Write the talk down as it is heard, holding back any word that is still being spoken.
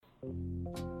I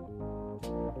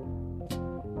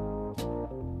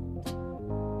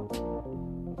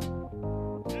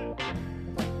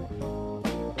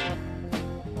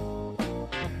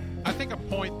think a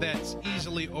point that's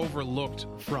easily overlooked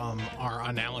from our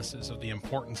analysis of the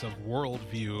importance of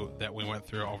worldview that we went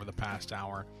through over the past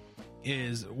hour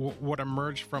is what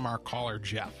emerged from our caller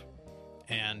Jeff,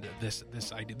 and this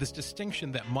idea, this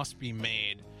distinction that must be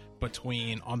made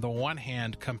between, on the one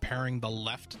hand, comparing the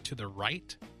left to the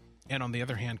right, and on the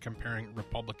other hand, comparing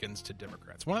Republicans to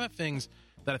Democrats. One of the things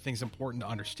that I think is important to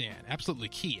understand, absolutely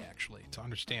key actually to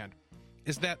understand,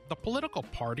 is that the political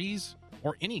parties,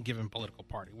 or any given political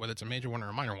party, whether it's a major one or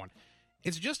a minor one,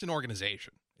 it's just an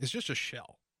organization. It's just a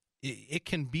shell. It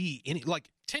can be any, like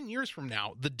 10 years from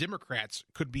now, the Democrats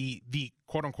could be the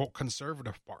quote unquote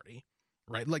conservative party,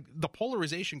 right? Like the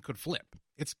polarization could flip.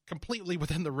 It's completely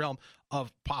within the realm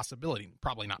of possibility,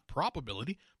 probably not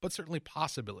probability, but certainly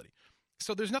possibility.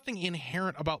 So there's nothing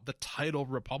inherent about the title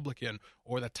Republican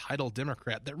or the title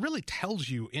Democrat that really tells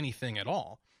you anything at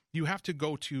all. You have to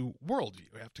go to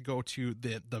worldview. You have to go to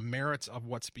the merits of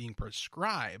what's being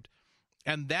prescribed.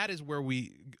 And that is where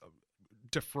we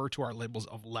defer to our labels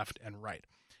of left and right.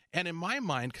 And in my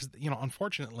mind, because,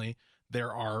 unfortunately,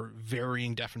 there are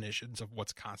varying definitions of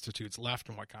what constitutes left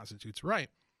and what constitutes right.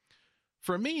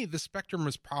 For me, the spectrum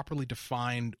is properly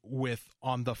defined with,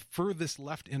 on the furthest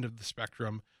left end of the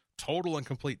spectrum, total and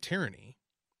complete tyranny.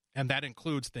 And that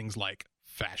includes things like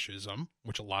fascism,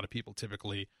 which a lot of people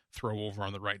typically throw over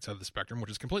on the right side of the spectrum,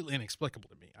 which is completely inexplicable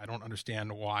to me. I don't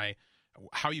understand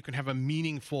how you can have a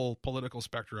meaningful political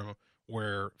spectrum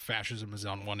where fascism is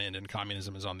on one end and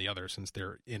communism is on the other, since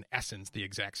they're in essence the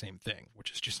exact same thing, which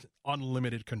is just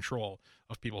unlimited control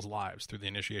of people's lives through the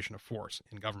initiation of force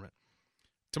in government.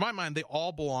 To my mind, they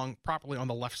all belong properly on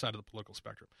the left side of the political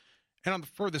spectrum. And on the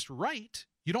furthest right,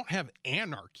 you don't have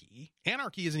anarchy.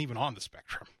 Anarchy isn't even on the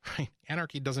spectrum, right?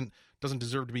 Anarchy doesn't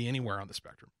deserve to be anywhere on the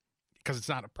spectrum because it's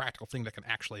not a practical thing that can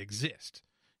actually exist.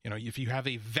 If you have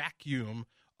a vacuum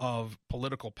of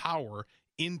political power,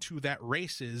 into that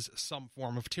races some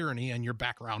form of tyranny, and you're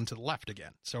back around to the left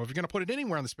again. So if you're going to put it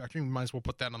anywhere on the spectrum, you might as well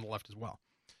put that on the left as well.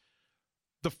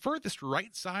 The furthest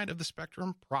right side of the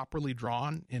spectrum, properly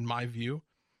drawn, in my view,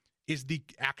 is the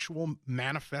actual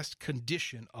manifest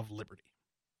condition of liberty.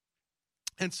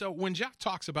 And so when Jeff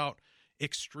talks about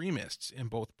extremists in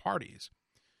both parties,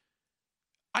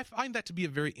 I find that to be a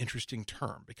very interesting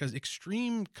term, because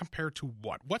extreme compared to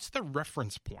what? What's the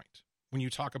reference point when you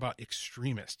talk about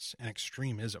extremists and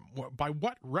extremism? By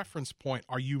what reference point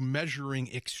are you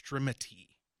measuring extremity?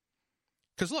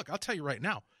 Because look, I'll tell you right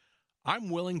now, I'm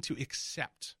willing to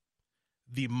accept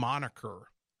the moniker,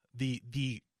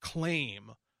 the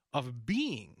claim of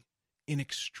being an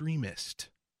extremist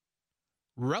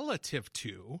relative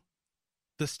to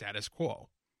the status quo,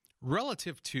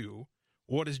 relative to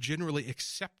what is generally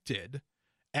accepted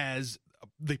as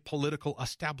the political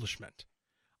establishment.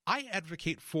 I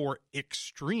advocate for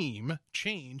extreme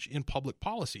change in public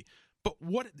policy, but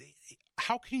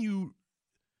how can you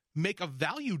make a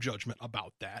value judgment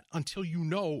about that until you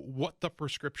know what the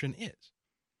prescription is?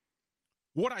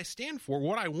 What I stand for,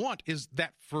 what I want, is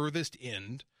that furthest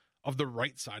end of the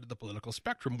right side of the political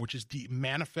spectrum, which is the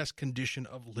manifest condition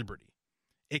of liberty,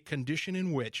 a condition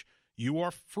in which you are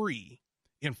free,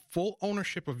 in full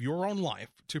ownership of your own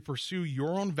life, to pursue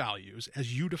your own values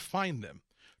as you define them,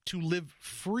 to live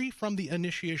free from the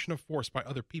initiation of force by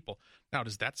other people. Now,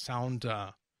 does that sound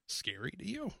scary to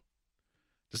you?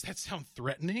 Does that sound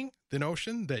threatening, the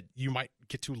notion that you might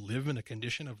get to live in a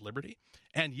condition of liberty?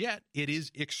 And yet it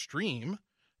is extreme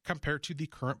compared to the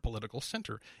current political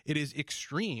center. It is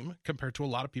extreme compared to a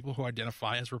lot of people who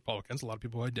identify as Republicans, a lot of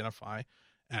people who identify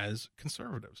as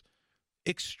conservatives.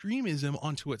 Extremism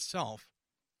unto itself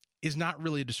is not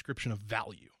really a description of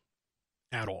value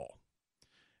at all.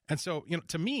 And so,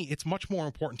 to me, it's much more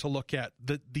important to look at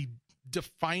the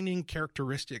defining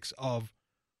characteristics of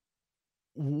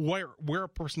where a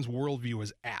person's worldview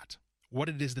is at, what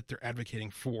it is that they're advocating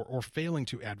for or failing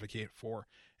to advocate for,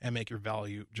 and make your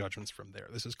value judgments from there.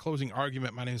 This is Closing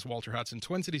Argument. My name is Walter Hudson,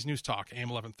 Twin Cities News Talk, AM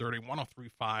 1130,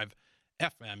 103.5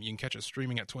 FM. You can catch us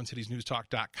streaming at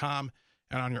TwinCitiesNewsTalk.com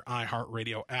and on your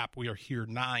iHeartRadio app. We are here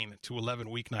 9 to 11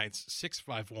 weeknights,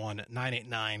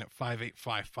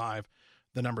 651-989-5855,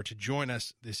 the number to join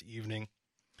us this evening.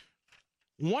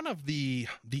 One of the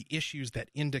issues that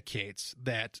indicates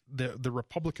that the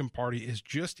Republican Party is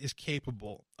just as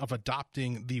capable of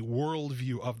adopting the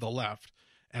worldview of the left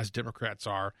as Democrats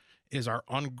are is our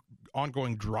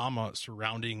ongoing drama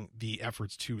surrounding the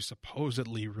efforts to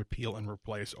supposedly repeal and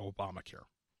replace Obamacare.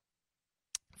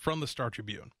 From the Star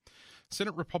Tribune,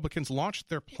 Senate Republicans launched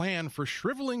their plan for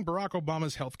shriveling Barack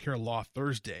Obama's health care law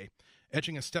Thursday,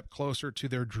 edging a step closer to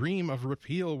their dream of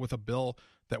repeal with a bill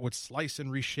that would slice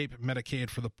and reshape Medicaid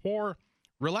for the poor,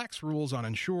 relax rules on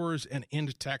insurers, and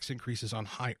end tax increases on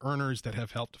high earners that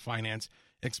have helped finance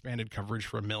expanded coverage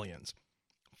for millions.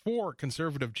 4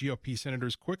 conservative GOP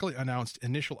senators quickly announced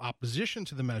initial opposition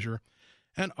to the measure,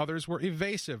 and others were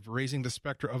evasive, raising the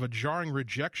specter of a jarring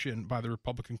rejection by the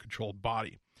Republican-controlled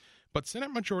body. But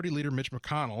Senate Majority Leader Mitch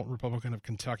McConnell, Republican of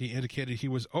Kentucky, indicated he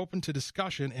was open to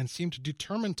discussion and seemed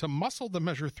determined to muscle the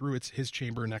measure through his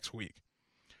chamber next week.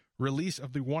 Release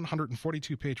of the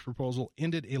 142-page proposal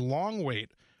ended a long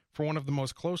wait for one of the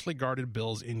most closely guarded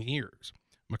bills in years.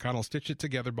 McConnell stitched it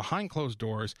together behind closed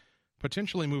doors,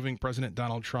 potentially moving President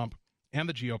Donald Trump and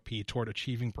the GOP toward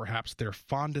achieving perhaps their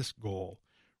fondest goal,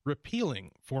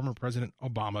 repealing former President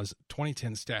Obama's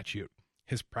 2010 statute,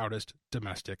 his proudest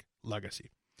domestic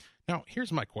legacy. Now,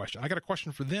 here's my question. I got a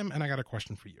question for them, and I got a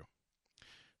question for you.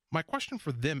 My question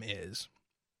for them is,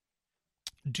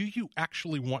 do you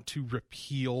actually want to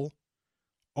repeal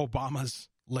Obama's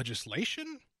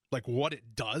legislation? Like what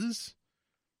it does?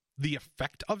 The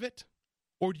effect of it?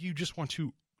 Or do you just want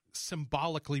to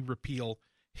symbolically repeal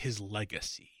his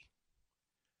legacy?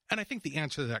 And I think the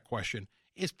answer to that question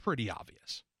is pretty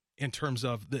obvious in terms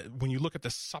of when you look at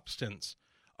the substance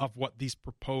of what these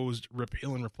proposed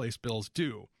repeal and replace bills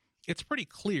do. It's pretty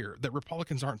clear that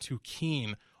Republicans aren't too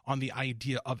keen on the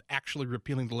idea of actually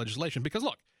repealing the legislation because,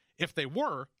 look, if they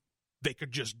were, they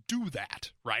could just do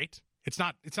that, right? It's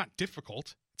not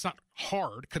difficult. It's not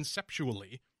hard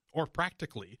conceptually or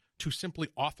practically to simply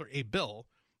author a bill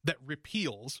that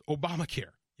repeals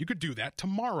Obamacare. You could do that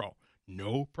tomorrow.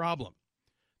 No problem.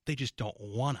 They just don't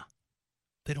wanna.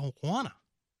 They don't wanna.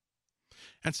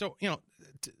 And so,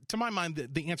 to my mind,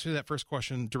 the answer to that first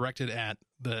question directed at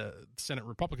the Senate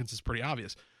Republicans is pretty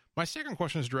obvious. My second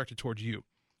question is directed towards you.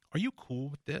 Are you cool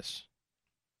with this?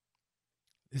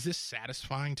 Is this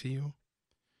satisfying to you?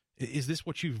 Is this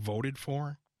what you voted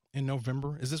for in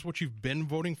November? Is this what you've been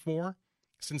voting for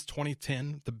since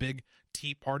 2010, the big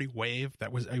Tea Party wave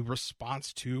that was a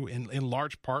response to, in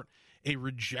large part, a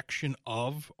rejection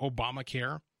of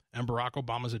Obamacare and Barack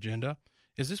Obama's agenda?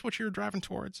 Is this what you're driving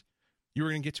towards? You're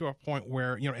going to get to a point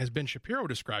where, as Ben Shapiro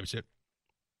describes it,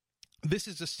 this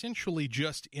is essentially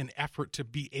just an effort to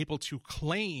be able to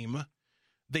claim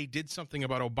they did something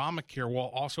about Obamacare while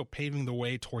also paving the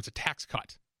way towards a tax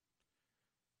cut.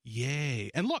 Yay.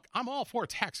 And look, I'm all for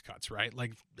tax cuts, right?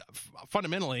 Like,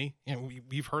 fundamentally,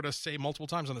 we've heard us say multiple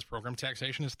times on this program,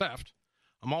 taxation is theft.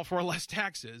 I'm all for less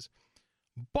taxes.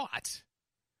 But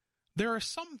there are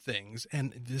some things,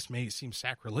 and this may seem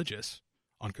sacrilegious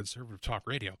on conservative talk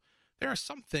radio, there are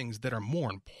some things that are more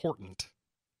important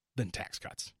than tax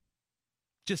cuts.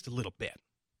 Just a little bit,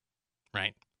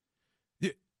 right?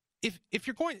 If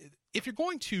you're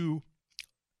going to,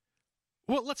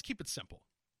 well, let's keep it simple.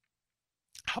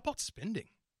 How about spending?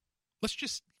 Let's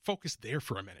just focus there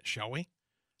for a minute, shall we?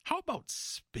 How about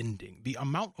spending, the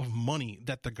amount of money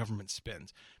that the government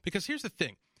spends? Because here's the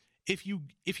thing. If you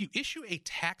issue a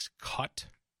tax cut,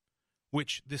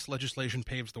 which this legislation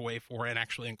paves the way for and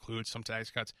actually includes some tax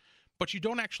cuts, but you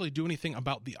don't actually do anything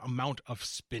about the amount of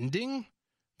spending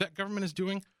that government is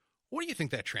doing, what do you think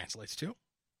that translates to?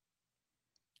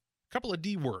 A couple of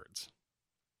D words.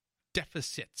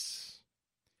 Deficits.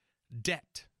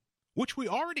 Debt. Which we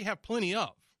already have plenty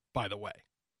of, by the way.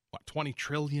 What, $20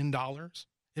 trillion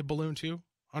it ballooned to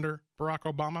under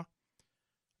Barack Obama?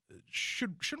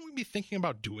 Shouldn't we be thinking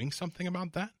about doing something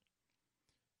about that?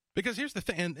 Because here's the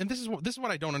thing, and this is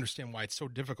what I don't understand why it's so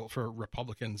difficult for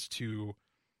Republicans to.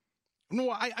 No,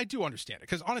 I do understand it,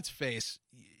 because on its face,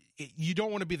 you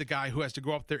don't want to be the guy who has to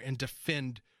go up there and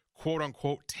defend, quote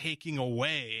unquote, taking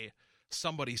away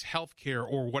somebody's health care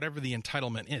or whatever the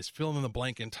entitlement is. Fill in the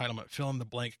blank entitlement, fill in the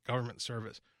blank government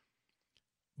service.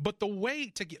 But the way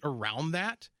to get around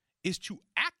that is to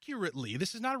accurately,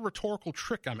 this is not a rhetorical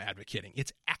trick I'm advocating,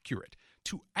 it's accurate,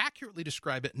 to accurately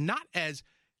describe it not as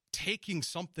taking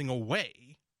something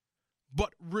away,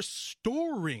 but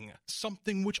restoring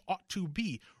something which ought to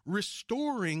be,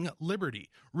 restoring liberty,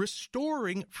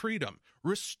 restoring freedom,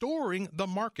 restoring the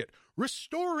market,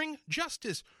 restoring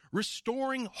justice,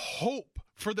 restoring hope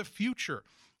for the future,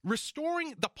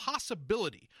 restoring the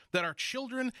possibility that our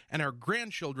children and our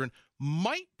grandchildren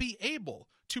might be able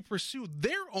to pursue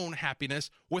their own happiness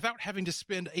without having to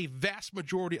spend a vast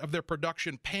majority of their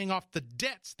production paying off the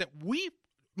debts that we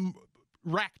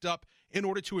racked up in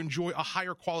order to enjoy a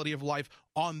higher quality of life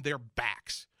on their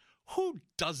backs. Who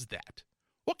does that?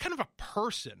 What kind of a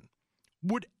person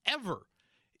would ever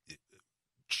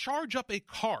charge up a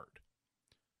card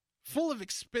full of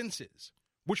expenses,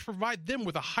 which provide them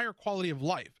with a higher quality of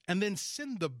life, and then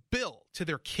send the bill to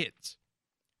their kids,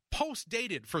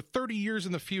 post-dated for 30 years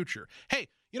in the future. Hey,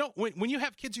 you know, when you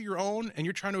have kids of your own and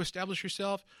you're trying to establish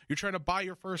yourself, you're trying to buy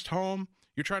your first home,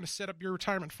 you're trying to set up your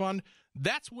retirement fund,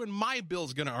 that's when my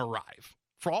bill's going to arrive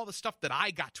for all the stuff that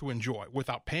I got to enjoy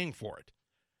without paying for it.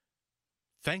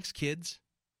 Thanks, kids.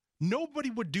 Nobody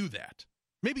would do that.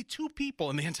 Maybe 2 people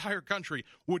in the entire country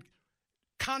would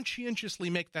conscientiously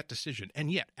make that decision.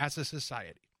 And yet, as a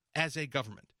society, as a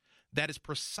government, that is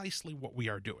precisely what we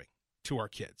are doing to our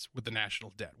kids with the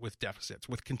national debt, with deficits,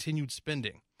 with continued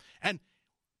spending. And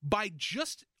by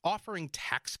just offering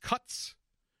tax cuts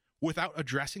without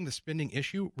addressing the spending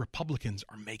issue, Republicans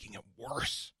are making it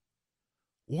worse.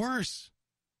 Worse.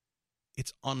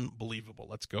 It's unbelievable.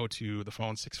 Let's go to the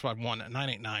phone,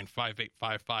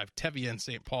 651-989-5855. Tevye in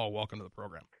St. Paul, welcome to the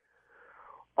program.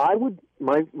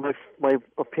 My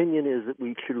opinion is that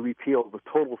we should repeal the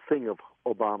total thing of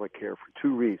Obamacare for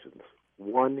 2 reasons.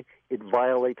 One, it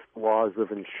violates the laws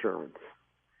of insurance.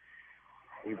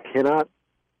 You cannot,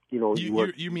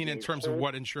 You mean in terms of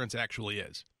what insurance actually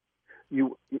is?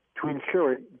 To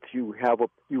insure it, you have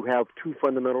 2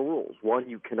 fundamental rules. One,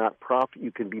 you cannot profit.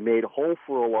 You can be made whole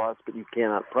for a loss, but you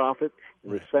cannot profit.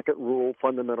 And the second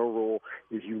fundamental rule,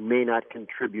 is you may not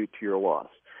contribute to your loss.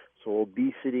 So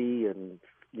obesity and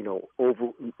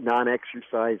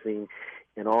non-exercising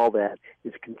and all that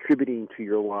is contributing to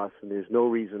your loss, and there's no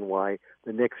reason why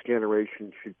the next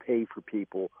generation should pay for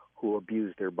people who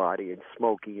abuse their body and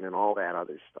smoking and all that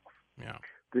other stuff. Yeah.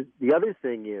 The other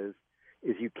thing is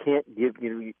you can't give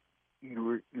you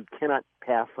cannot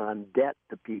pass on debt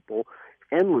to people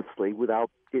endlessly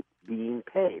without it being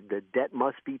paid. The debt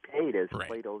must be paid, as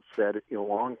Plato said a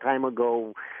long time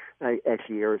ago. The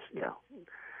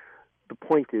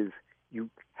point is you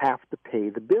have to pay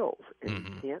the bills, and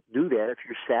you can't do that if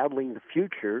you're saddling the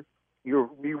future. You're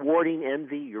rewarding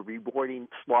envy. You're rewarding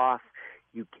sloth.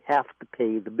 You have to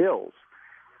pay the bills,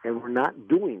 and we're not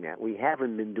doing that. We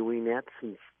haven't been doing that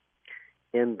since.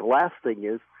 And the last thing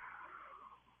is,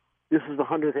 this is the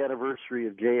 100th anniversary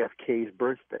of JFK's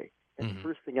birthday. And the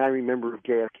first thing I remember of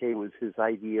JFK was his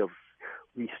idea of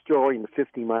restoring the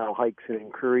 50-mile hikes and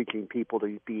encouraging people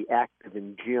to be active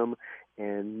in gym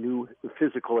and new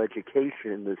physical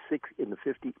education in the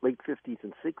late 50s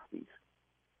and 60s.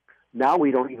 Now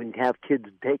we don't even have kids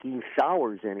taking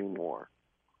showers anymore.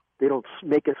 They don't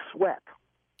make us sweat.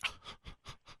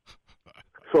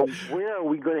 So where are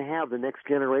we going to have the next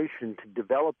generation to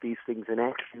develop these things and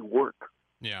actually work?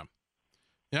 Yeah.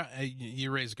 Yeah,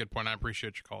 you raise a good point. I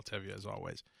appreciate your call, Tevye, as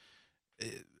always.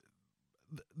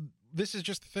 This is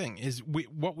just the thing, is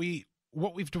what we've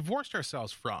divorced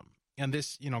ourselves from, and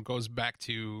this, goes back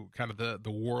to kind of the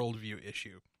worldview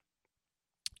issue,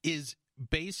 is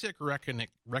basic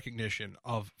recognition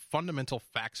of fundamental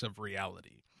facts of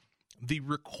reality, the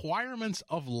requirements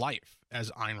of life, as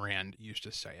Ayn Rand used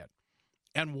to say it,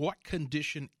 and what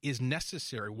condition is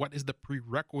necessary, what is the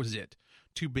prerequisite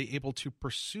to be able to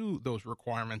pursue those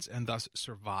requirements and thus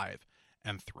survive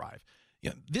and thrive.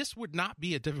 This would not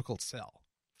be a difficult sell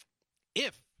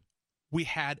if we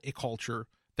had a culture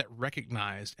that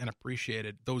recognized and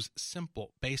appreciated those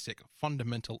simple, basic,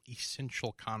 fundamental,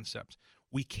 essential concepts.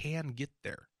 We can get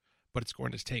there, but it's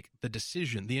going to take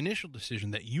the initial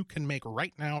decision that you can make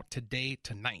right now, today,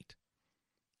 tonight,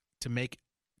 to make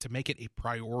it a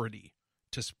priority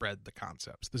to spread the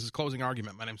concepts. This is Closing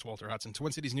Argument. My name is Walter Hudson.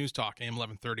 Twin Cities News Talk, AM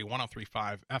 1130,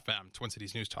 103.5 FM,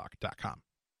 TwinCitiesNewsTalk.com.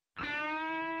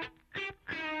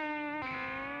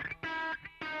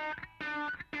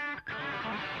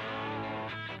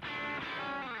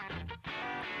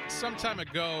 Some time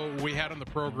ago, we had on the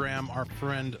program our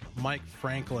friend Mike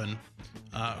Franklin,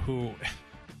 who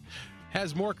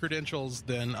has more credentials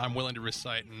than I'm willing to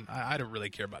recite, and I don't really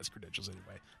care about his credentials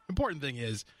anyway. Important thing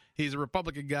is, he's a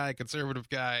Republican guy, conservative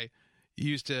guy. You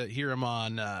used to hear him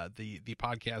on the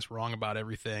podcast Wrong About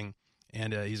Everything,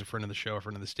 and he's a friend of the show, a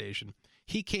friend of the station.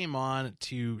 He came on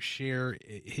to share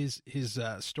his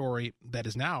story that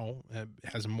is now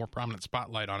has a more prominent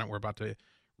spotlight on it. We're about to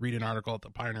read an article at the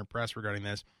Pioneer Press regarding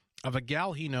this, of a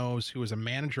gal he knows who is a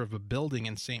manager of a building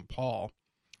in St. Paul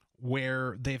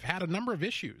where they've had a number of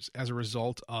issues as a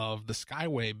result of the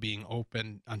Skyway being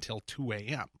open until 2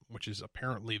 a.m., which is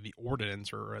apparently the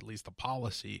ordinance or at least the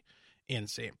policy in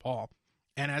St. Paul.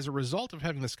 And as a result of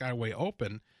having the Skyway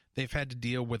open, they've had to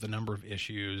deal with a number of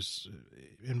issues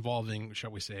involving, shall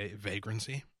we say,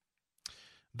 vagrancy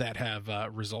that have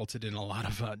resulted in a lot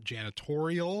of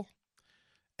janitorial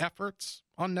efforts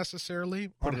unnecessarily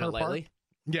on her part.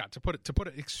 Yeah, to put it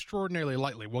extraordinarily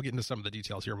lightly. We'll get into some of the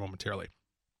details here momentarily.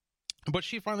 But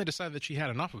she finally decided that she had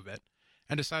enough of it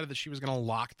and decided that she was going to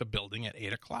lock the building at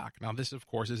 8 o'clock. Now, this, of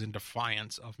course, is in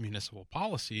defiance of municipal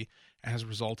policy and has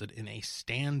resulted in a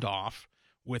standoff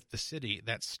with the city.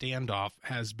 That standoff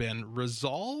has been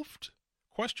resolved, ?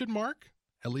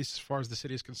 At least as far as the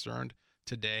city is concerned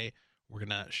today. We're going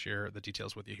to share the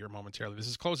details with you here momentarily. This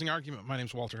is Closing Argument. My name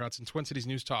is Walter Hudson, Twin Cities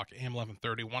News Talk, AM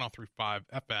 1130, 103.5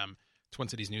 FM,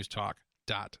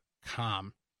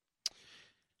 TwinCitiesNewsTalk.com.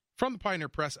 From the Pioneer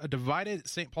Press, a divided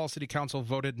St. Paul City Council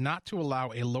voted not to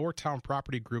allow a Lower Town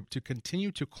property group to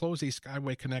continue to close a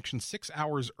Skyway connection 6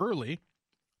 hours early,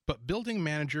 but building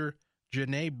manager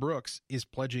Janae Brooks is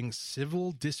pledging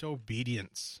civil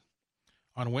disobedience.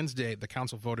 On Wednesday, the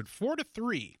council voted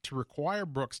 4-3 to require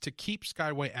Brooks to keep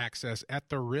Skyway access at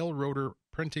the Railroader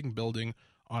Printing Building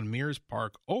on Mears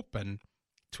Park open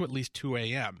to at least 2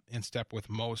 a.m., in step with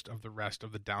most of the rest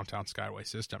of the downtown Skyway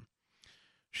system.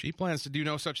 She plans to do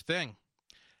no such thing.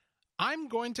 I'm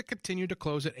going to continue to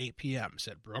close at 8 p.m.,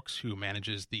 said Brooks, who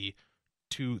manages the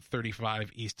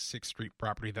 235 East 6th Street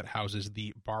property that houses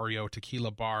the Barrio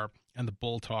Tequila Bar and the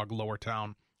Bulldog Lower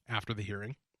Town after the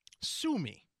hearing. Sue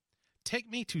me.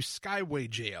 Take me to Skyway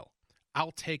jail.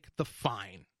 I'll take the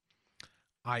fine.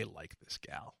 I like this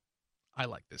gal. I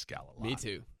like this gal a lot. Me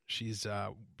too. She's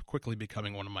quickly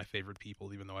becoming one of my favorite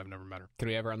people, even though I've never met her. Can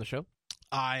we have her on the show?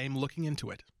 I'm looking into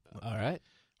it. All right.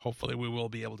 Hopefully we will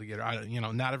be able to get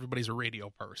her. Not everybody's a radio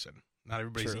person. Not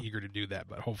everybody's True. eager to do that,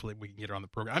 but hopefully we can get her on the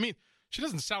program. I mean, she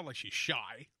doesn't sound like she's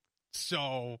shy,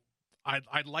 so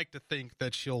I'd like to think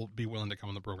that she'll be willing to come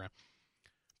on the program.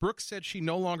 Brooks said she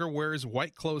no longer wears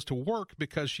white clothes to work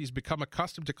because she's become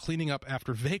accustomed to cleaning up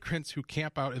after vagrants who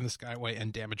camp out in the Skyway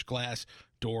and damage glass,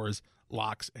 doors,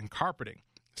 locks, and carpeting.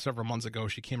 Several months ago,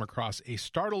 she came across a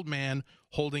startled man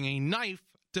holding a knife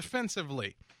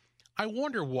defensively. I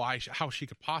wonder how she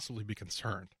could possibly be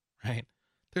concerned, right?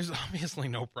 There's obviously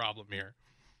no problem here.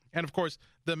 And, of course,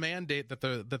 the mandate that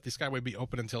the Skyway be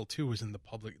open until 2 is in the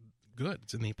public good.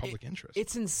 It's in the public interest.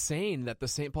 It's insane that the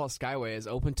St. Paul Skyway is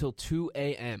open till 2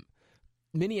 a.m.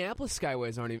 Minneapolis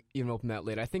Skyways aren't even open that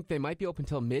late. I think they might be open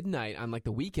till midnight on,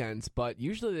 the weekends, but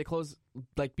usually they close,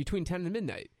 between 10 and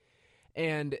midnight.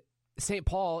 And St.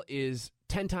 Paul is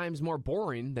 10 times more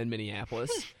boring than Minneapolis.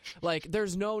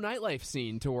 There's no nightlife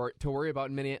scene to worry about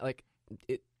in Minneapolis,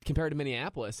 compared to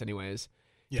Minneapolis anyways.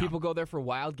 Yeah. People go there for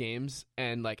wild games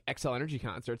and XL Energy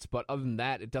concerts, but other than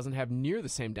that, it doesn't have near the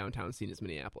same downtown scene as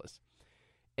Minneapolis.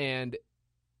 And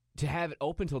to have it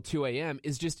open till 2 a.m.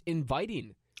 is just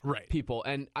inviting people.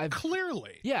 And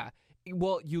Clearly. Yeah.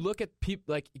 Well, you look at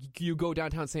people, you go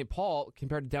downtown St. Paul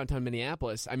compared to downtown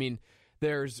Minneapolis. I mean,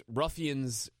 there's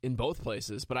ruffians in both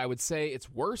places, but I would say it's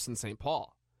worse in St.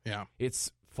 Paul. Yeah.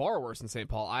 It's far worse in St.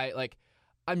 Paul.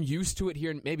 I'm used to it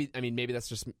here. Maybe that's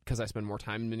just because I spend more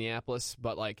time in Minneapolis,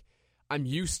 but I'm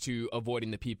used to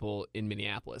avoiding the people in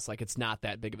Minneapolis. It's not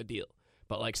that big of a deal.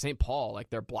 But St. Paul,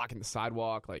 they're blocking the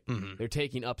sidewalk, they're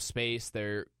taking up space.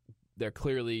 They're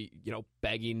clearly,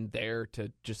 begging there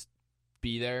to just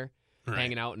be there,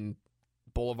 hanging out in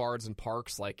boulevards and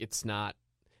parks. It's not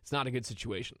a good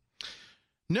situation.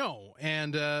 No,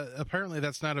 and apparently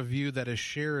that's not a view that is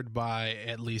shared by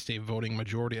at least a voting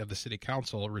majority of the city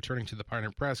council. Returning to the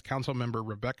Pioneer Press, council member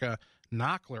Rebecca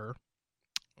Knockler,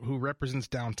 who represents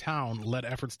downtown, led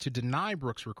efforts to deny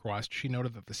Brooks' request. She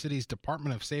noted that the city's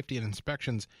Department of Safety and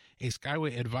Inspections, a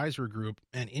Skyway advisory group,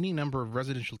 and any number of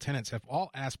residential tenants have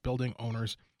all asked building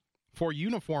owners for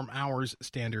uniform hours,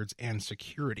 standards, and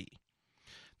security.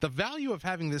 The value of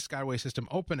having this Skyway system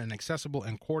open and accessible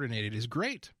and coordinated is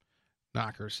great,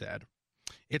 Knocker said.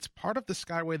 It's part of the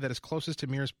Skyway that is closest to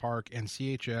Mears Park and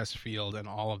CHS Field and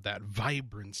all of that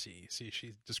vibrancy. See,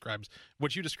 she describes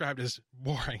what you described as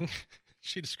boring.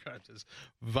 She described as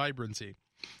vibrancy.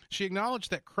 She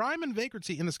acknowledged that crime and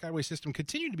vagrancy in the Skyway system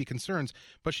continue to be concerns,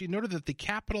 but she noted that the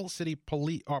Capital City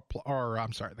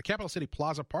the Capital City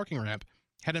Plaza parking ramp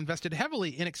had invested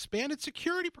heavily in expanded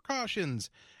security precautions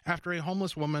after a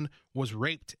homeless woman was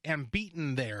raped and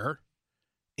beaten there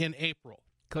in April.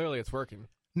 Clearly it's working.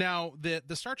 Now,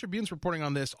 the Star Tribune's reporting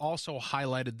on this also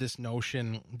highlighted this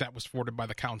notion that was forwarded by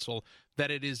the council, that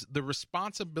it is the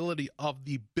responsibility of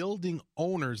the building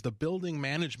owners, the building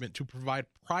management, to provide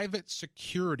private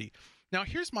security. Now,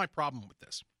 here's my problem with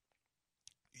this.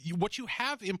 What you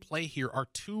have in play here are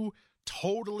two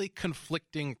totally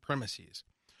conflicting premises.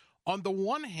 On the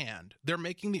one hand, they're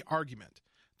making the argument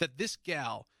that this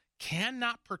gal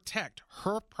cannot protect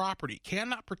her property,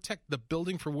 cannot protect the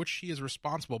building for which she is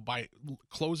responsible by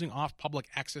closing off public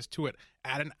access to it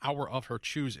at an hour of her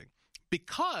choosing.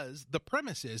 Because the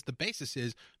basis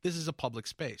is, this is a public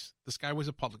space. The Skyway is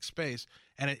a public space,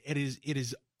 and it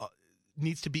is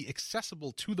needs to be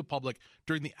accessible to the public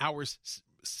during the hours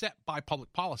set by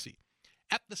public policy.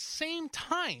 At the same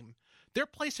time, they're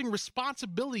placing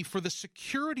responsibility for the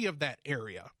security of that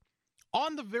area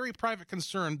on the very private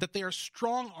concern that they are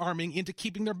strong-arming into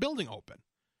keeping their building open.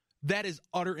 That is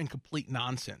utter and complete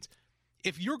nonsense.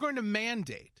 If you're going to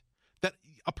mandate that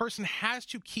a person has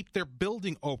to keep their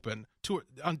building open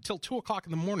until 2 o'clock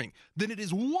in the morning, then it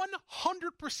is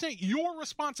 100% your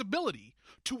responsibility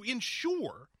to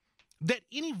ensure that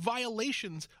any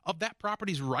violations of that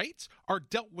property's rights are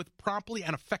dealt with promptly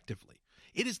and effectively.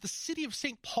 It is the city of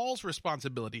St. Paul's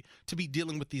responsibility to be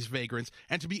dealing with these vagrants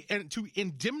and to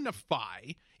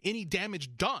indemnify any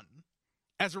damage done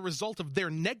as a result of their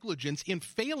negligence in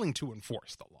failing to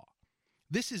enforce the law.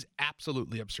 This is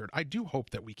absolutely absurd. I do hope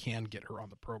that we can get her on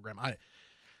the program.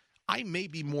 I may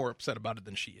be more upset about it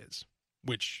than she is,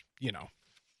 which,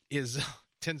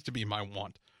 tends to be my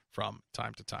want from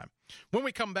time to time. When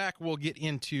we come back, we'll get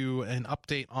into an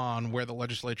update on where the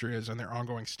legislature is and their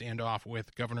ongoing standoff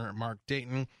with Governor Mark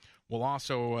Dayton. We'll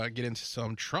also get into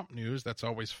some Trump news. That's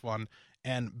always fun.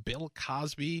 And Bill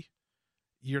Cosby.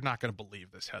 You're not going to believe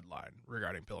this headline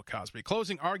regarding Bill Cosby.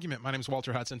 Closing argument. My name is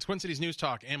Walter Hudson. Twin Cities News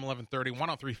Talk, AM 1130,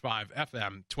 103.5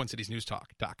 FM,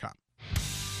 TwinCitiesNewsTalk.com.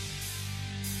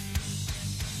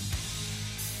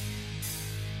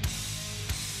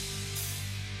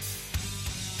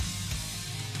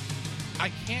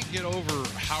 I can't get over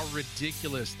how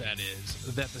ridiculous that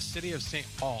is, that the city of St.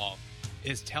 Paul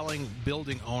is telling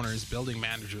building owners, building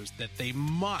managers, that they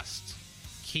must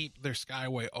keep their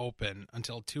Skyway open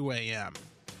until 2 a.m.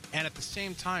 And at the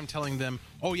same time telling them,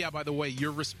 oh, yeah, by the way,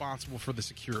 you're responsible for the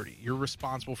security. You're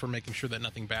responsible for making sure that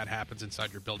nothing bad happens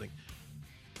inside your building.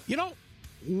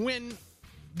 When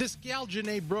this gal,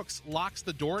 Janae Brooks, locks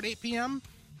the door at 8 p.m.,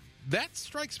 that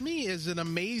strikes me as an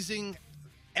amazing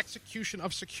execution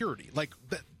of security. Like,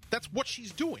 that's what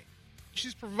she's doing.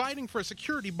 She's providing for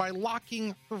security by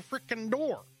locking her frickin'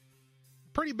 door.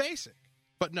 Pretty basic.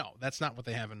 But no, that's not what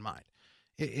they have in mind.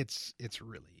 It's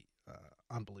really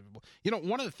unbelievable.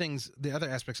 One of the things, the other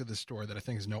aspects of this story that I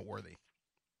think is noteworthy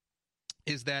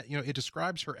is that, it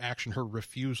describes her action, her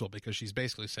refusal, because she's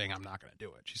basically saying, I'm not going to do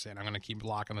it. She's saying, I'm going to keep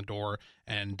locking the door,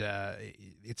 and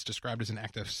it's described as an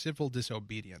act of civil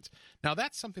disobedience. Now,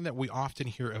 that's something that we often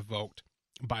hear evoked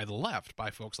by the left,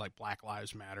 by folks like Black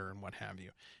Lives Matter and what have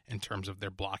you, in terms of their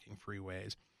blocking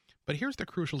freeways. But here's the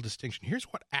crucial distinction. Here's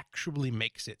what actually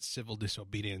makes it civil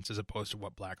disobedience as opposed to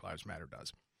what Black Lives Matter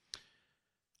does.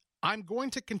 I'm going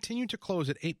to continue to close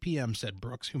at 8 p.m., said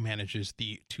Brooks, who manages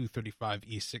the 235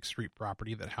 East 6th Street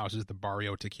property that houses the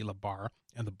Barrio Tequila Bar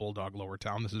and the Bulldog Lower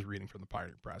Town. This is reading from the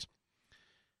Pioneer Press.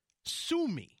 Sue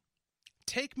me.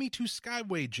 Take me to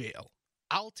Skyway jail.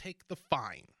 I'll take the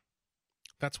fine.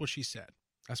 That's what she said.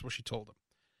 That's what she told him.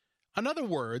 In other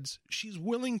words, she's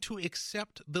willing to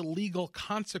accept the legal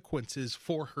consequences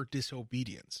for her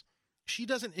disobedience. She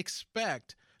doesn't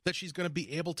expect that she's going to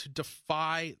be able to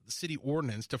defy the city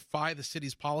ordinance, defy the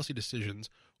city's policy decisions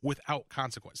without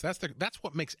consequence. That's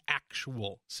what makes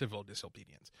actual civil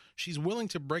disobedience. She's willing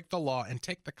to break the law and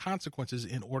take the consequences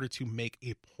in order to make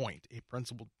a point, a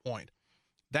principled point.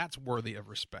 That's worthy of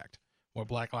respect. What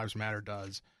Black Lives Matter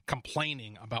does,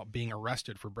 complaining about being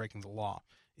arrested for breaking the law,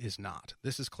 is not.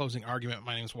 This is Closing Argument.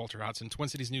 My name is Walter Hudson. Twin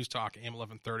Cities News Talk, AM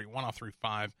 1130,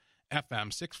 103.5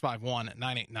 FM,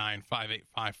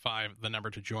 651-989-5855, the number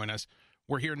to join us.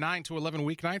 We're here 9 to 11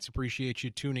 weeknights. Appreciate you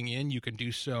tuning in. You can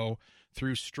do so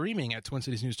through streaming at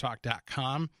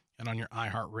TwinCitiesNewsTalk.com and on your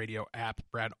iHeartRadio app.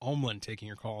 Brad Omlin taking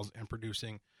your calls and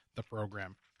producing the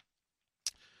program.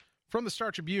 From the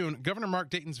Star Tribune, Governor Mark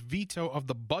Dayton's veto of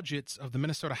the budgets of the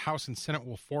Minnesota House and Senate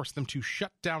will force them to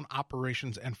shut down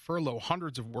operations and furlough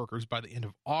hundreds of workers by the end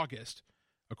of August,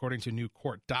 according to new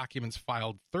court documents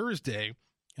filed Thursday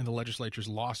in the legislature's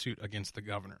lawsuit against the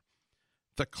governor.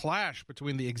 The clash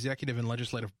between the executive and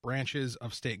legislative branches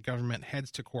of state government heads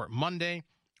to court Monday,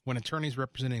 when attorneys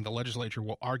representing the legislature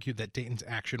will argue that Dayton's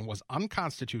action was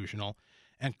unconstitutional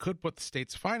and could put the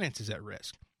state's finances at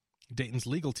risk. Dayton's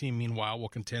legal team, meanwhile, will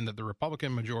contend that the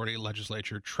Republican majority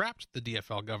legislature trapped the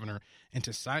DFL governor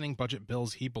into signing budget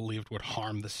bills he believed would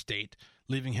harm the state,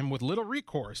 leaving him with little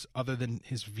recourse other than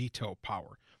his veto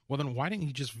power. Well, then why didn't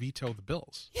he just veto the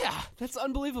bills? Yeah, that's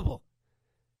unbelievable.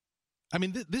 I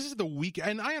mean, this is the weak,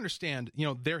 and I understand,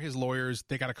 they're his lawyers.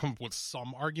 They got to come up with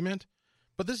some argument,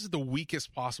 but this is the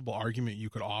weakest possible argument you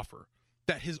could offer,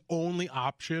 that his only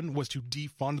option was to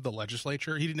defund the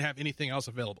legislature. He didn't have anything else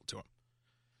available to him.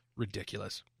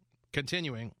 Ridiculous.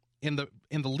 Continuing, in the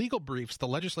legal briefs, the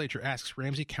legislature asks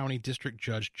Ramsey County District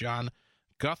Judge John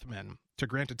Guthman to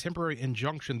grant a temporary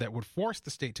injunction that would force the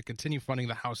state to continue funding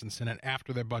the House and Senate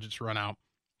after their budgets run out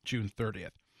June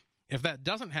 30th. If that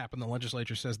doesn't happen, the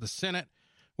legislature says the Senate,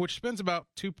 which spends about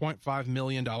 $2.5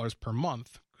 million per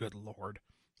month, good Lord,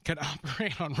 can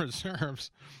operate on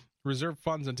reserve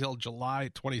funds until July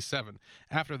 27.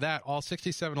 After that, all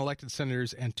 67 elected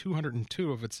senators and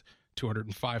 202 of its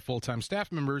 205 full-time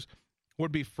staff members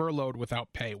would be furloughed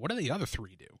without pay. What do the other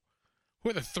three do? Who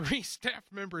are the three staff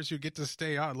members who get to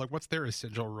stay on? Like, what's their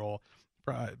essential role?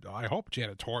 I hope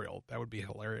janitorial. That would be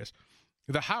hilarious.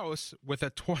 The House, with a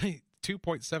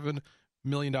 $22.7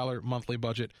 million monthly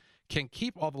budget, can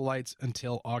keep all the lights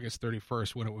until August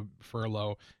 31st, when it would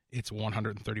furlough its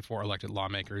 134 elected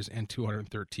lawmakers and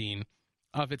 213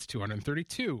 of its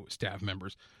 232 staff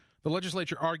members. The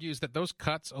legislature argues that those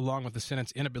cuts, along with the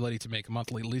Senate's inability to make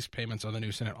monthly lease payments on the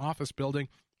new Senate office building,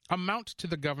 amount to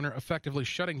the governor effectively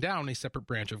shutting down a separate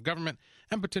branch of government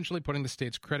and potentially putting the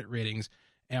state's credit ratings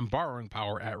and borrowing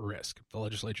power at risk. The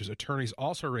legislature's attorneys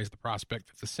also raised the prospect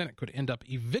that the Senate could end up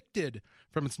evicted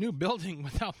from its new building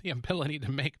without the ability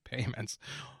to make payments.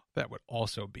 That would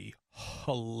also be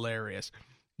hilarious.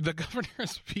 The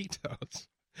governor's vetoes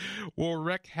will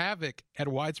wreak havoc and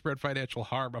widespread financial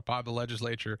harm upon the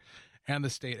legislature and the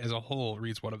state as a whole,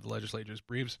 reads one of the legislature's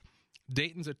briefs.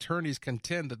 Dayton's attorneys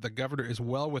contend that the governor is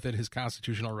well within his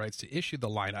constitutional rights to issue the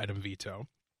line item veto.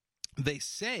 They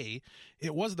say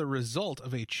it was the result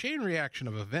of a chain reaction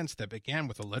of events that began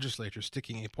with the legislature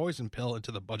sticking a poison pill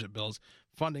into the budget bills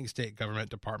funding state government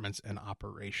departments and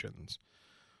operations.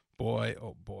 Boy,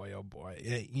 oh boy, oh boy.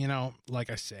 You know, like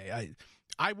I say,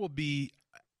 I will be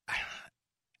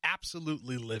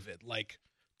absolutely livid, like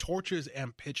torches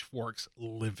and pitchforks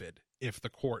livid, if the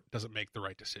court doesn't make the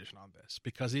right decision on this,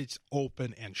 because it's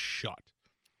open and shut.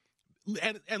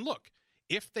 And look,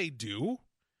 if they do,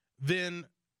 then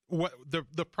what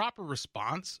the proper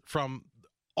response from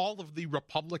all of the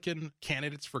Republican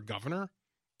candidates for governor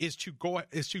is to go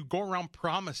around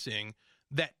promising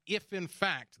that if in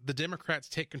fact the Democrats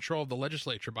take control of the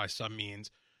legislature by some means,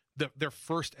 their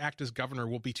first act as governor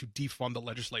will be to defund the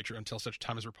legislature until such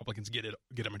time as Republicans get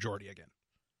a majority again.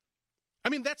 I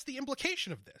mean, that's the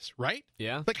implication of this, right?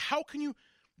 Yeah. Like, how can you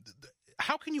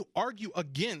argue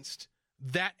against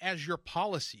that as your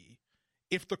policy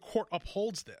if the court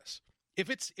upholds this? If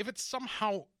it's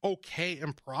somehow okay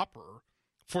and proper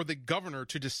for the governor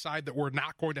to decide that we're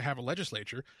not going to have a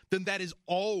legislature, then that is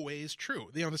always true.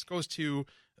 You know, this goes to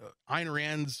Ayn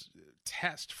Rand's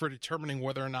test for determining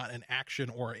whether or not an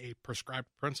action or a prescribed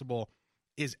principle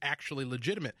is actually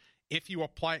legitimate. If you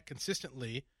apply it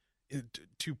consistently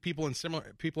to people and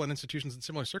institutions in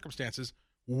similar circumstances,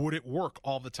 would it work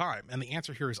all the time? And the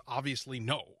answer here is obviously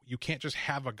no. You can't just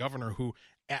have a governor who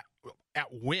at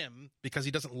whim, because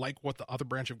he doesn't like what the other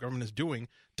branch of government is doing,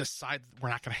 decide that we're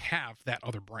not going to have that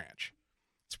other branch.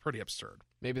 It's pretty absurd.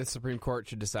 Maybe the Supreme Court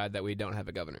should decide that we don't have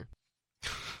a governor.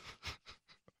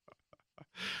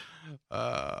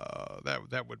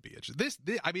 That would be it.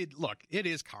 I mean, look, it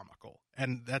is comical,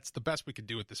 and that's the best we could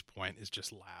do at this point is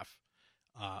just laugh.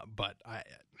 But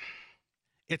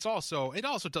it also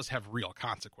does have real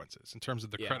consequences in terms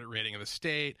of the credit rating of the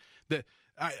state.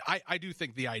 I do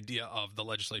think the idea of the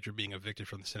legislature being evicted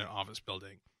from the Senate office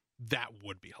building, that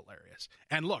would be hilarious.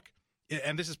 And look,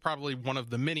 and this is probably one of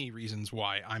the many reasons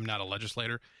why I'm not a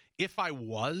legislator. If I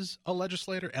was a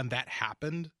legislator and that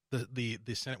happened, the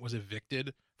Senate was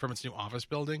evicted from its new office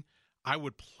building, I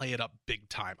would play it up big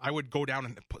time. I would go down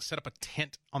and set up a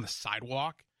tent on the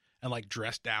sidewalk and like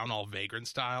dress down all vagrant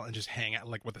style and just hang out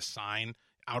like with a sign,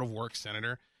 out of work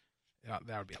senator. Yeah,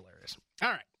 that would be hilarious.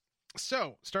 All right.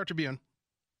 So, Star Tribune.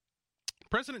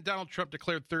 President Donald Trump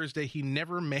declared Thursday he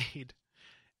never made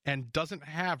and doesn't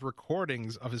have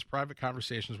recordings of his private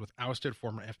conversations with ousted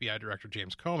former FBI Director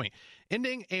James Comey,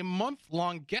 ending a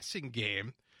month-long guessing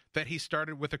game that he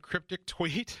started with a cryptic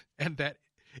tweet and that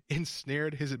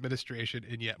ensnared his administration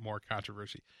in yet more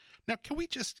controversy. Now, can we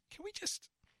just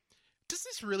does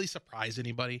this really surprise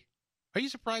anybody? Are you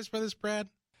surprised by this, Brad?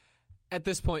 At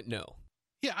this point, no.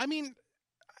 Yeah, I mean,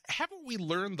 haven't we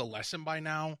learned the lesson by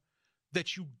now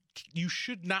that you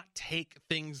should not take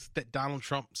things that Donald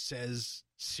Trump says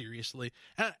seriously?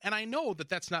 And I know that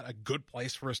that's not a good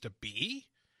place for us to be,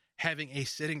 having a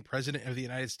sitting president of the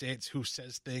United States who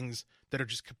says things that are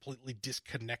just completely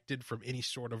disconnected from any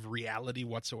sort of reality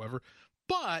whatsoever.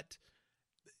 But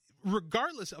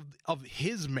regardless of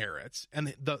his merits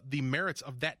and the merits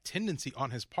of that tendency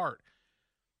on his part,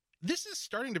 this is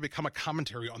starting to become a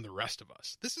commentary on the rest of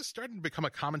us. This is starting to become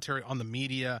a commentary on the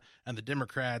media and the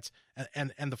Democrats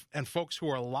and folks who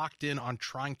are locked in on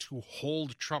trying to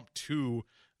hold Trump to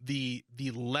the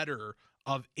letter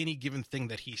of any given thing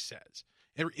that he says.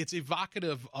 It's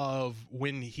evocative of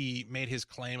when he made his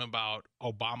claim about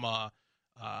Obama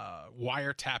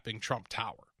wiretapping Trump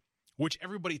Tower, which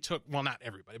everybody took, well, not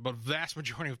everybody, but vast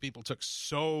majority of people took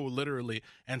so literally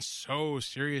and so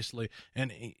seriously,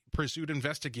 and pursued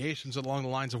investigations along the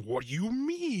lines of, what do you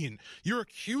mean? You're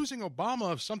accusing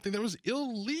Obama of something that was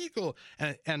illegal.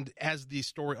 And as the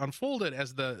story unfolded,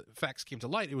 as the facts came to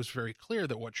light, it was very clear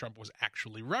that what Trump was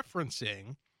actually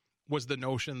referencing was the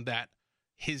notion that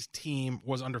his team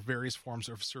was under various forms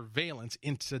of surveillance,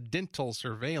 incidental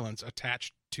surveillance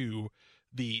attached to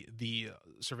the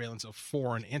surveillance of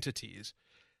foreign entities,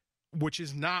 which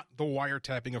is not the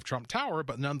wiretapping of Trump Tower,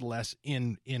 but nonetheless,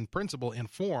 in principle, in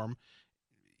form,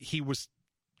 he was,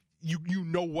 you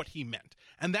know what he meant.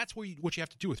 And that's what you have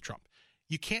to do with Trump.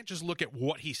 You can't just look at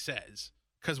what he says,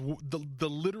 because the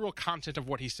literal content of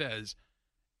what he says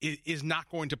is not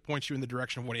going to point you in the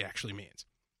direction of what he actually means.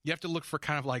 You have to look for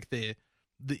kind of like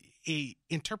a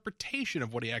interpretation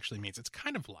of what he actually means. It's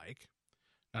kind of like,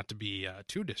 not to be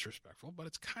too disrespectful, but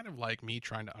it's kind of like me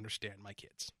trying to understand my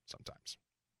kids sometimes.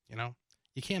 You know,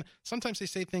 you can't, sometimes they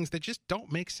say things that just don't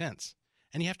make sense,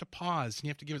 and you have to pause and you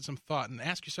have to give it some thought and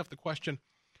ask yourself the question,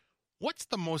 what's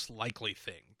the most likely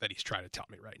thing that he's trying to tell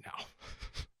me right now?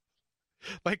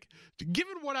 Like,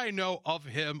 given what I know of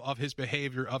him, of his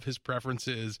behavior, of his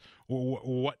preferences,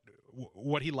 what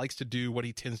he likes to do, what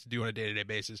he tends to do on a day-to-day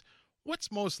basis, what's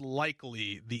most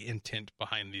likely the intent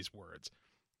behind these words?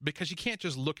 Because you can't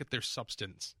just look at their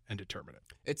substance and determine it.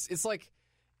 It's like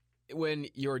when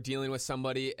you're dealing with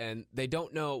somebody and they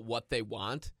don't know what they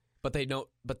want, but they know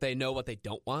what they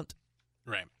don't want.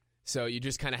 Right. So you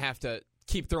just kind of have to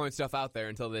keep throwing stuff out there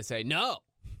until they say no.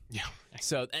 Yeah.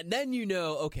 So and then you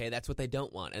know, okay, that's what they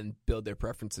don't want, and build their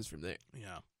preferences from there.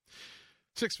 Yeah.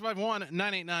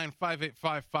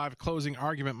 651-989-5855. Closing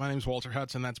argument. My name is Walter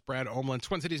Hudson. That's Brad Omlin.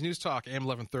 Twin Cities News Talk, AM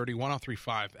 1130,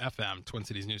 103.5 FM,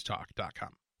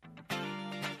 TwinCitiesNewsTalk.com.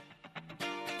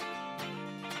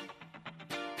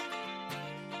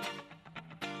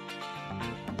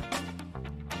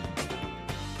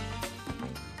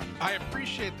 I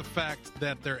appreciate the fact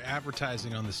that they're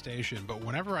advertising on the station, but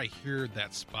whenever I hear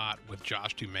that spot with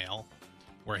Josh Duhamel,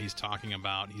 where he's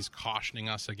cautioning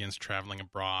us against traveling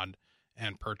abroad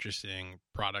and purchasing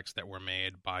products that were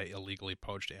made by illegally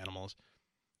poached animals,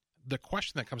 the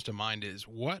question that comes to mind is,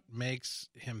 what makes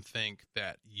him think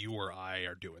that you or I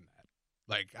are doing that?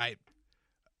 Like,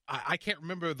 I can't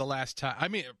remember the last time. I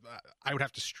mean, I would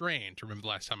have to strain to remember the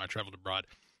last time I traveled abroad.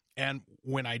 And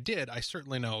when I did, I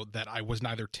certainly know that I was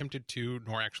neither tempted to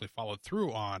nor actually followed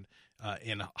through on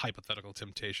in a hypothetical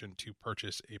temptation to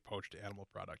purchase a poached animal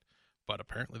product. But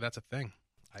apparently that's a thing.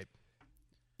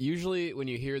 Usually when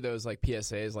you hear those like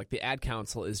PSAs, like the Ad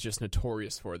Council is just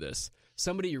notorious for this.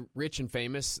 Somebody rich and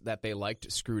famous that they liked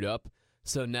screwed up.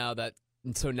 So now a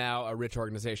rich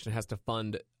organization has to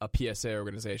fund a PSA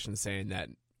organization saying that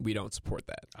we don't support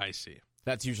that. I see.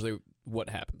 That's usually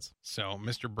what happens. So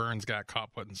Mr. Burns got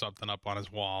caught putting something up on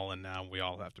his wall, and now we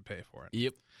all have to pay for it.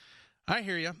 Yep. I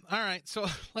hear you. All right, so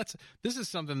this is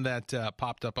something that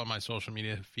popped up on my social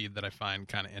media feed that I find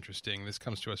kind of interesting. This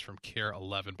comes to us from Care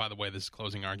 11. By the way, this is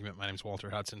Closing Argument. My name is Walter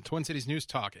Hudson. Twin Cities News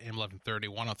Talk, AM 1130,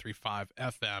 103.5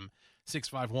 FM,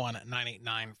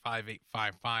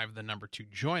 651-989-5855, the number to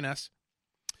join us.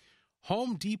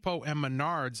 Home Depot and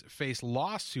Menards face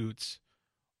lawsuits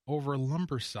over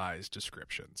lumber size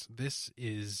descriptions. This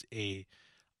is a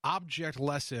object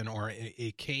lesson or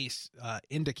a case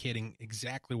indicating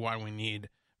exactly why we need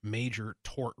major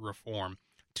tort reform.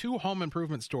 Two home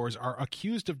improvement stores are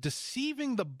accused of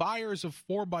deceiving the buyers of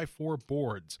 4x4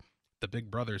 boards, the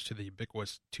big brothers to the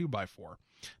ubiquitous 2x4.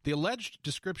 The alleged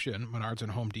description, Menards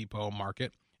and Home Depot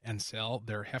market and sell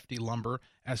their hefty lumber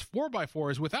as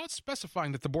 4x4s without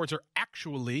specifying that the boards are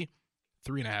actually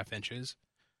 3.5 inches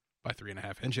by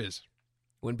 3.5 inches.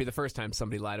 Wouldn't be the first time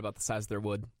somebody lied about the size of their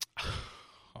wood.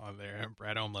 Oh, there,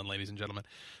 Brad Omlin, ladies and gentlemen.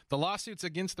 The lawsuits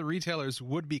against the retailers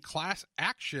would be class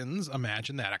actions.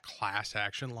 Imagine that, a class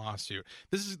action lawsuit.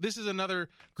 This is another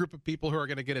group of people who are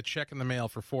going to get a check in the mail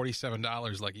for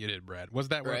 $47 like you did, Brad. Was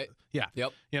that right? Yeah.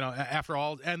 Yep. You know, after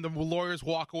all, and the lawyers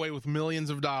walk away with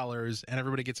millions of dollars, and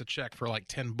everybody gets a check for like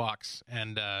 $10,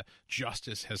 and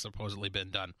justice has supposedly been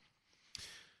done.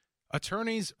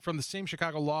 Attorneys from the same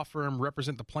Chicago law firm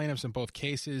represent the plaintiffs in both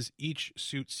cases. Each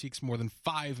suit seeks more than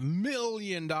 $5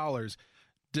 million.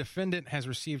 Defendant has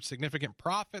received significant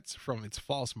profits from its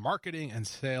false marketing and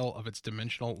sale of its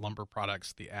dimensional lumber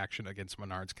products. The action against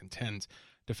Menards contends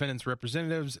defendants'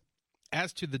 representations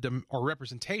as to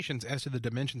the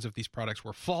dimensions of these products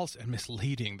were false and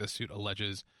misleading, the suit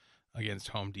alleges against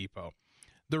Home Depot.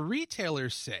 The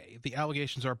retailers say the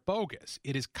allegations are bogus.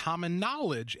 It is common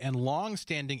knowledge and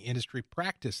long-standing industry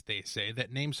practice, they say,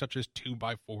 that names such as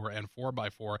 2x4 and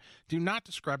 4x4 do not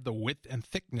describe the width and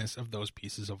thickness of those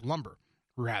pieces of lumber.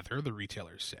 Rather, the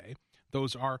retailers say,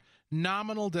 those are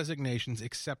nominal designations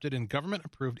accepted in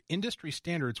government-approved industry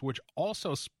standards which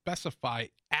also specify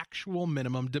actual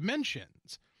minimum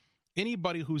dimensions.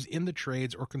 Anybody who's in the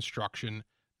trades or construction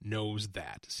knows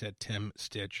that, said Tim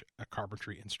Stitch, a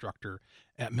carpentry instructor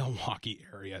at Milwaukee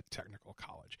Area Technical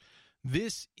College.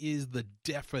 This is the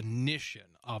definition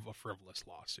of a frivolous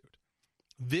lawsuit.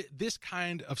 This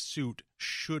kind of suit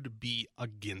should be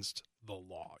against the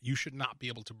law. You should not be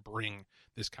able to bring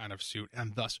this kind of suit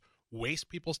and thus waste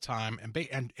people's time.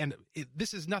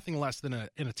 This is nothing less than an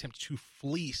attempt to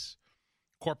fleece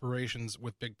corporations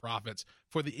with big profits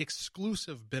for the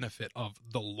exclusive benefit of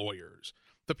the lawyers.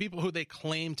 The people who they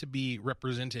claim to be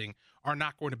representing are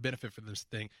not going to benefit from this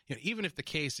thing. You know, even if the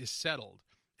case is settled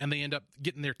and they end up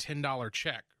getting their $10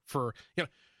 check for, you know,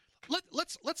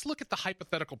 let's look at the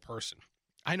hypothetical person.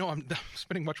 I know I'm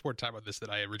spending much more time on this than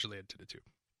I originally intended to.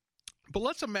 But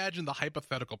let's imagine the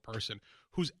hypothetical person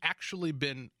who's actually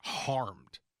been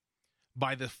harmed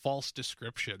by the false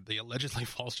description, the allegedly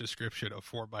false description of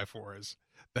 4x4s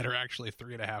that are actually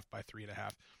 3.5 by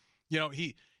 3.5. You know,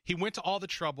 he went to all the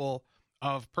trouble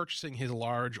of purchasing his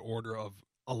large order of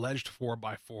alleged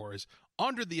 4x4s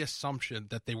under the assumption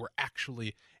that they were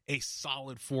actually a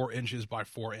solid 4 inches by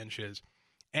 4 inches.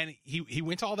 And he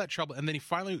went to all that trouble, and then he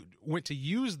finally went to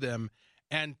use them,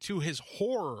 and to his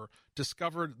horror,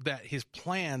 discovered that his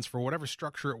plans for whatever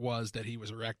structure it was that he was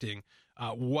erecting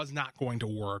was not going to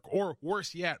work. Or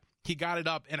worse yet, he got it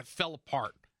up and it fell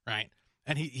apart, right?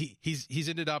 And he's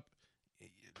ended up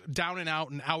down and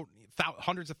out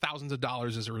hundreds of thousands of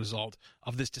dollars as a result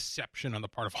of this deception on the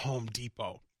part of Home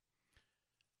Depot.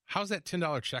 How's that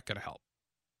 $10 check going to help?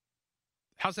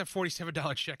 How's that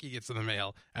 $47 check he gets in the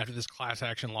mail after this class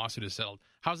action lawsuit is settled?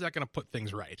 How's that going to put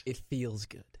things right? It feels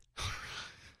good.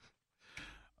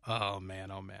 Oh,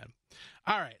 man.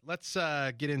 All right, let's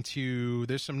get into,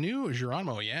 there's some new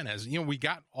Geronimo Yanez. You know, we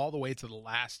got all the way to the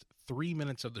last 3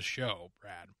 minutes of the show,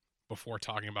 Brad, before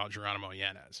talking about Geronimo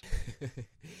Yanez.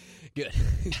 Good.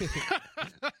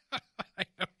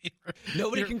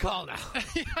 Nobody can call now.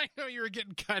 I know you were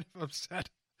getting kind of upset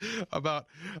about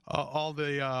all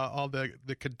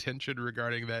the contention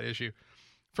regarding that issue.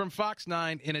 From Fox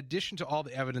 9, in addition to all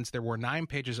the evidence, there were 9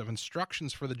 pages of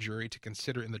instructions for the jury to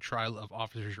consider in the trial of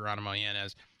Officer Geronimo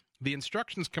Yanez. The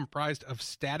instructions comprised of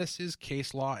statuses,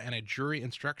 case law, and a jury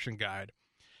instruction guide,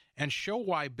 and show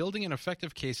why building an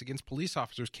effective case against police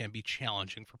officers can be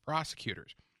challenging for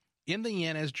prosecutors. In the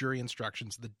Yanez jury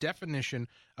instructions, the definition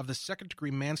of the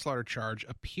second-degree manslaughter charge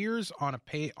appears on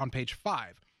page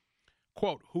 5.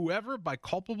 Quote, whoever by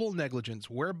culpable negligence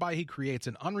whereby he creates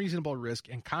an unreasonable risk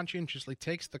and conscientiously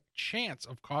takes the chance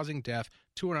of causing death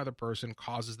to another person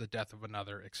causes the death of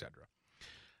another, etc.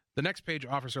 The next page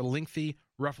offers a lengthy,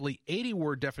 roughly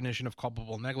 80-word definition of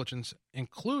culpable negligence,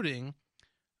 including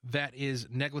that is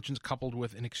negligence coupled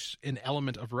with an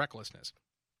element of recklessness.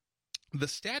 The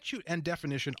statute and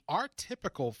definition are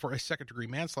typical for a second-degree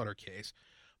manslaughter case,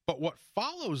 but what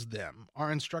follows them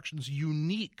are instructions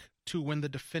unique to when the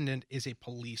defendant is a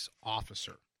police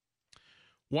officer.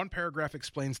 One paragraph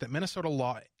explains that Minnesota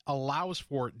law allows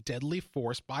for deadly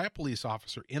force by a police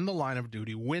officer in the line of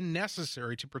duty when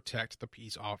necessary to protect the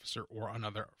peace officer or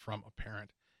another from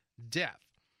apparent death.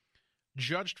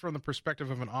 Judged from the perspective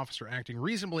of an officer acting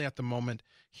reasonably at the moment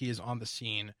he is on the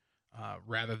scene,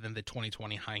 rather than the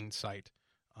 20/20 hindsight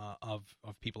of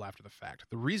people after the fact.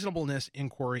 The reasonableness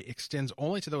inquiry extends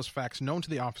only to those facts known to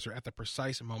the officer at the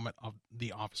precise moment of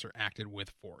the officer acted with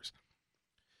force.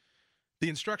 The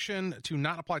instruction to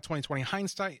not apply 20/20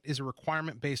 hindsight is a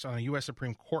requirement based on a U.S.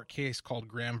 Supreme Court case called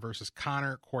Graham versus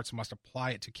Connor. Courts must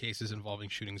apply it to cases involving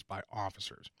shootings by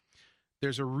officers.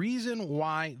 There's a reason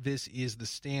why this is the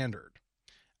standard.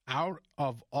 Out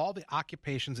of all the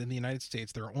occupations in the United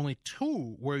States, there are only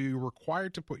 2 where you're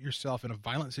required to put yourself in a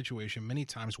violent situation, many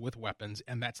times with weapons,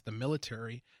 and that's the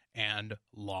military and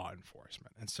law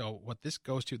enforcement. And so what this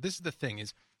goes to, this is the thing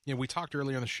is, you know, we talked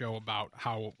earlier on the show about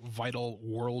how vital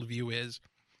worldview is.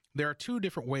 There are 2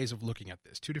 different ways of looking at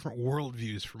this, 2 different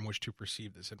worldviews from which to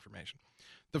perceive this information.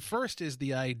 The first is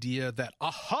the idea that,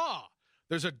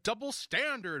 there's a double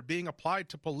standard being applied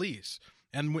to police,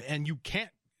 and you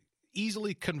can't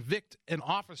easily convict an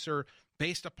officer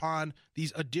based upon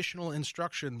these additional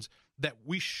instructions that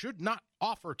we should not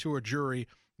offer to a jury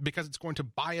because it's going to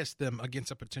bias them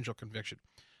against a potential conviction.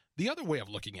 The other way of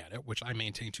looking at it, which I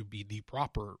maintain to be the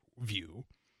proper view,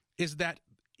 is that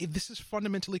this is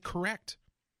fundamentally correct.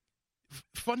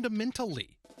 fundamentally,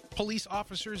 police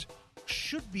officers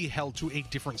should be held to a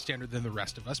different standard than the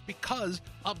rest of us because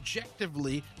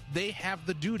objectively they have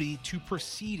the duty to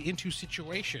proceed into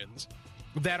situations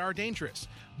that are dangerous.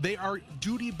 They are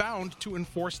duty bound to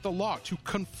enforce the law, to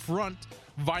confront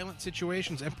violent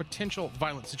situations and potential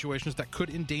violent situations that could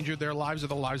endanger their lives or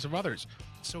the lives of others.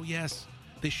 So yes,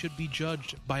 they should be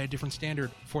judged by a different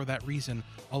standard for that reason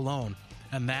alone.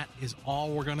 And that is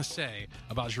all we're going to say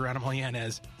about Geronimo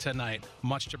Yanez tonight,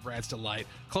 much to Brad's delight.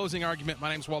 Closing argument, my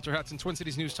name's Walter Hudson, Twin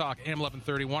Cities News Talk, AM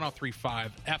 1130,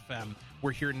 103.5 FM.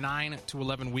 We're here 9 to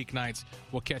 11 weeknights.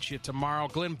 We'll catch you tomorrow.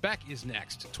 Glenn Beck is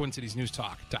next,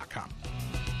 TwinCitiesNewsTalk.com.